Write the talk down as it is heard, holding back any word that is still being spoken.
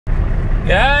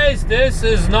Guys, this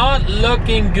is not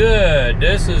looking good.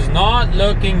 This is not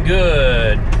looking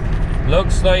good.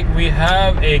 Looks like we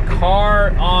have a car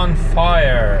on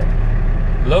fire.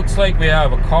 Looks like we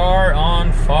have a car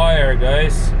on fire,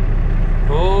 guys.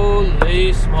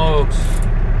 Holy smokes.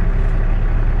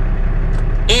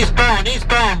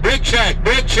 Eastbound, brick shack.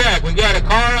 We got a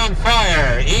car on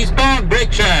fire. Eastbound,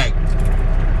 brick shack.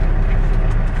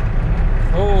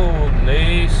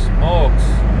 Holy smokes.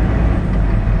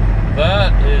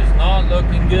 That is not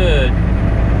looking good.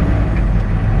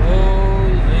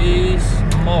 Holy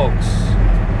smokes.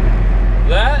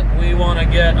 That we want to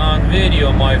get on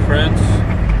video, my friends.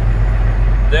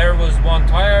 There was one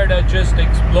tire that just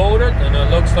exploded, and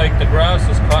it looks like the grass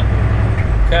is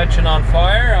catching on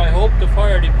fire. I hope the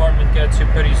fire department gets here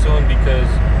pretty soon, because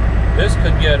this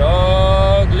could get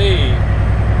ugly.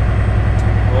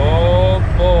 Oh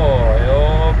boy,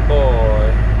 oh boy.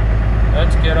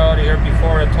 Let's get out of here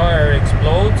before a tire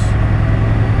explodes.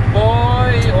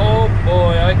 Boy, oh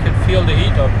boy, I can feel the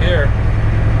heat up here.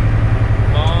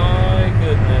 My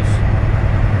goodness.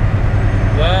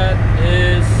 That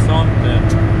is something.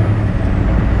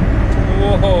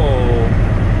 Whoa.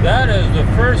 That is the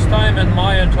first time in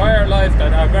my entire life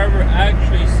that I've ever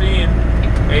actually seen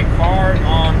a car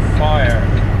on fire.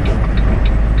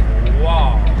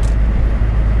 Wow.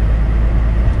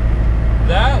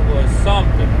 That was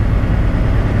something.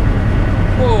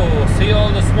 Whoa, see all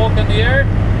the smoke in the air?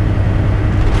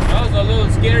 That was a little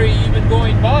scary even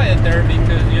going by it there,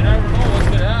 because you never know what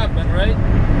could happen, right?